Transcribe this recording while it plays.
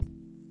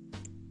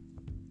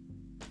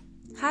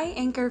Hi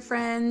Anchor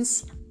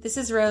friends, this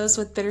is Rose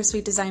with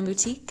Bittersweet Design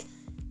Boutique,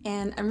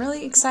 and I'm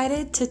really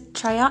excited to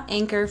try out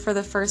Anchor for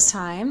the first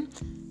time.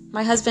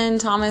 My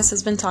husband Thomas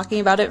has been talking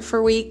about it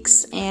for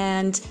weeks,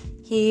 and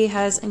he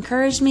has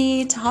encouraged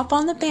me to hop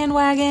on the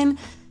bandwagon,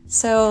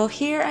 so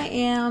here I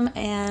am,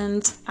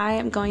 and I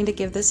am going to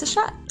give this a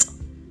shot.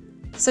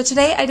 So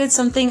today I did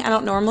something I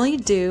don't normally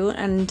do,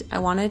 and I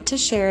wanted to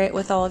share it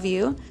with all of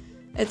you.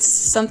 It's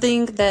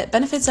something that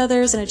benefits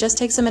others, and it just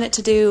takes a minute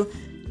to do,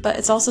 but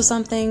it's also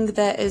something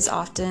that is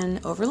often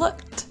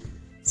overlooked.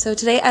 So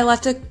today I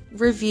left a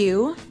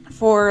review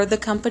for the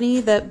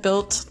company that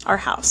built our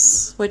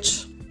house,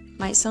 which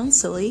might sound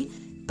silly,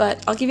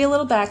 but I'll give you a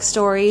little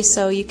backstory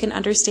so you can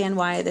understand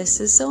why this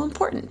is so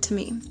important to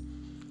me.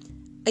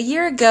 A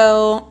year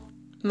ago,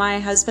 my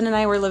husband and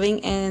I were living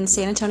in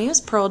San Antonio's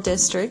Pearl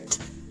District,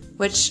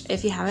 which,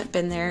 if you haven't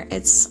been there,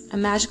 it's a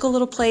magical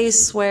little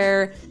place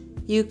where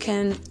you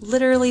can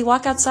literally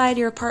walk outside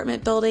your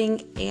apartment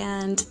building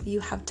and you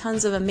have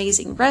tons of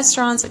amazing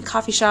restaurants and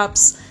coffee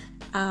shops,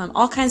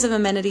 all kinds of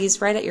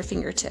amenities right at your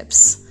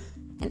fingertips.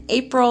 In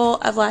April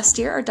of last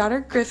year, our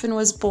daughter Griffin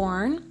was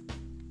born,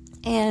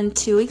 and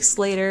 2 weeks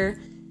later,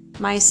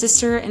 my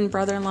sister and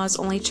brother-in-law's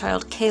only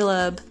child,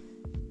 Caleb,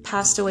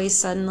 passed away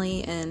suddenly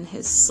in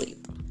his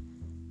sleep.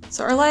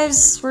 So our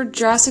lives were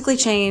drastically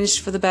changed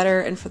for the better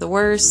and for the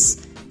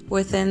worse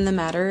within the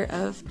matter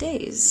of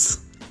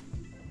days.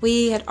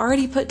 We had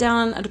already put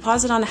down a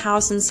deposit on a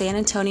house in San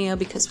Antonio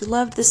because we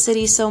loved the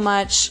city so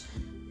much,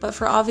 but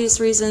for obvious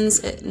reasons,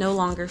 it no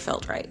longer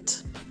felt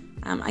right.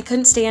 I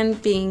couldn't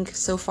stand being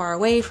so far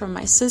away from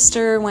my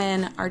sister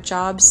when our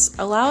jobs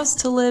allow us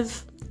to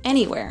live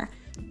anywhere.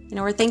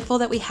 We're thankful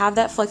that we have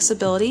that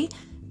flexibility,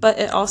 but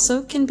it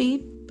also can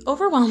be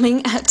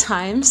overwhelming at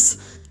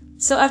times.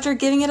 So after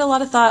giving it a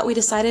lot of thought, we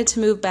decided to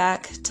move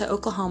back to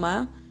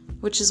Oklahoma,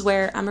 which is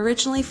where I'm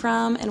originally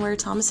from and where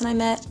Thomas and I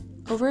met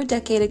over a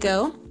decade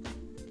ago.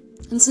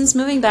 And since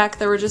moving back,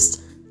 there were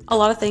just a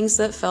lot of things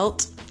that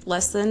felt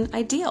less than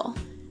ideal.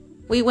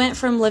 We went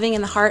from living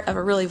in the heart of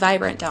a really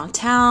vibrant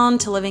downtown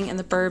to living in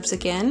the burbs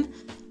again.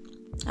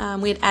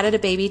 We had added a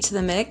baby to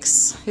the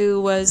mix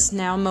who was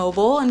now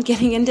mobile and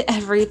getting into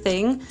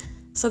everything.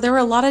 So there were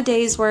a lot of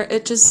days where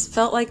it just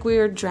felt like we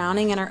were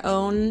drowning in our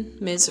own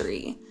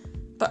misery.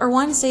 But our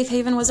one safe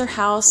haven was our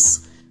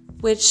house,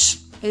 which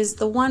is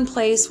the one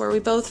place where we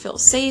both feel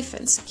safe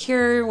and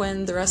secure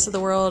when the rest of the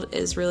world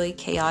is really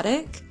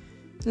chaotic.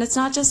 And it's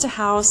not just a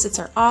house, it's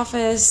our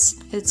office,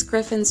 it's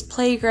Griffin's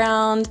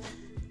playground,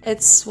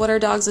 it's what our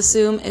dogs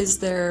assume is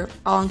their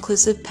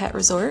all-inclusive pet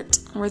resort,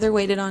 where they're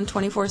waited on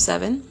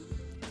 24/7.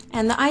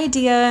 And the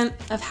idea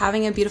of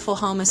having a beautiful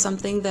home is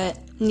something that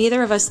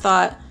neither of us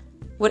thought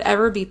would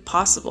ever be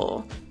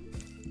possible.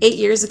 8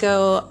 years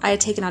ago, I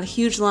had taken out a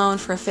huge loan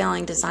for a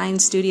failing design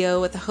studio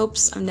with the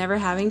hopes of never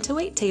having to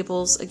wait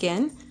tables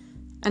again.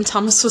 And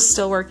Thomas was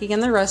still working in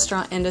the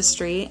restaurant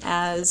industry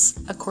as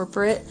a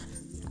corporate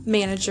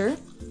manager.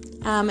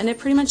 And it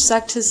pretty much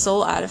sucked his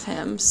soul out of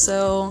him.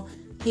 So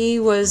he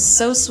was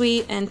so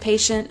sweet and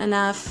patient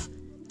enough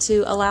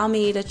to allow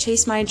me to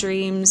chase my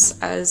dreams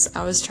as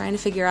I was trying to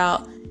figure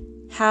out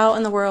how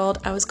in the world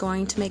I was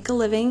going to make a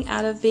living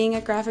out of being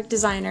a graphic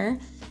designer.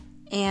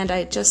 And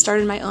I just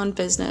started my own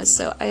business,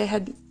 so I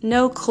had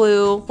no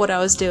clue what I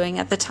was doing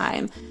at the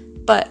time.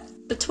 But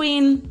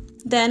between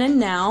then and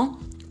now,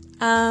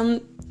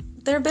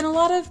 there have been a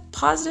lot of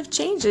positive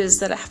changes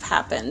that have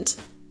happened.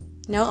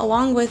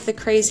 Along with the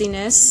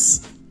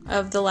craziness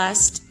of the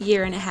last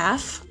year and a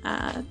half,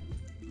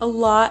 a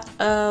lot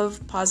of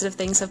positive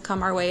things have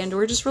come our way, and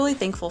we're just really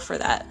thankful for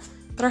that.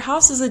 But our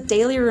house is a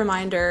daily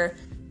reminder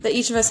that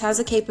each of us has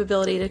a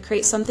capability to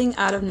create something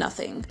out of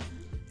nothing.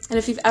 And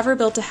if you've ever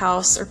built a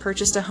house or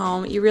purchased a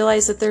home, you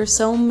realize that there are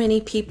so many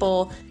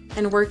people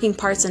and working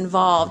parts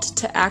involved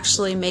to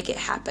actually make it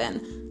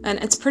happen. And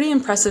it's pretty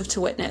impressive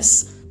to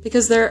witness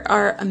because there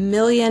are 1.5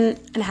 million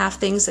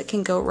things that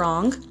can go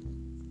wrong.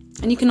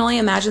 And you can only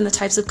imagine the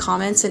types of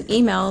comments and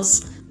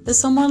emails that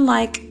someone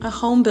like a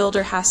home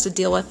builder has to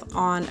deal with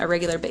on a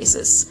regular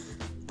basis.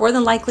 More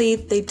than likely,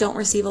 they don't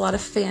receive a lot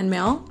of fan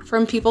mail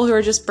from people who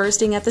are just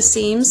bursting at the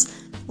seams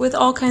with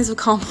all kinds of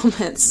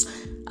compliments.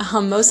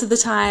 Most of the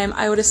time,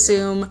 I would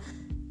assume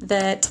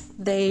that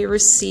they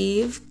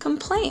receive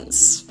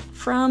complaints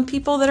from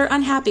people that are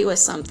unhappy with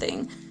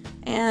something.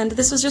 And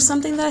this was just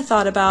something that I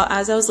thought about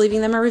as I was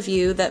leaving them a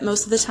review, that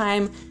most of the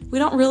time, we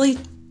don't really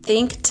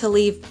think to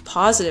leave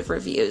positive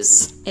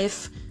reviews.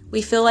 If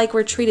we feel like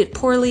we're treated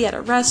poorly at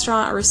a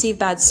restaurant or receive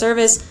bad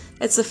service,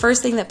 it's the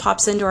first thing that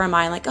pops into our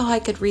mind, like, oh, I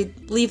could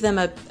leave them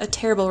a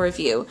terrible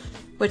review,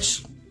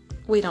 which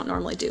we don't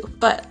normally do.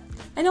 But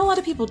I know a lot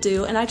of people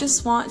do, and I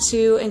just want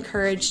to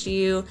encourage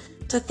you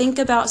to think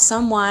about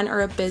someone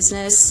or a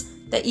business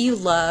that you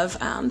love.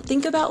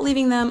 Think about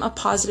leaving them a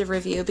positive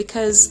review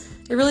because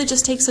it really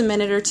just takes a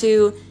minute or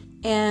two,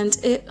 and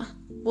it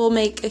will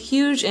make a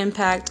huge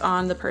impact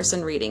on the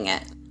person reading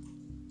it.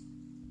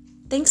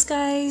 Thanks,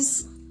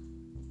 guys!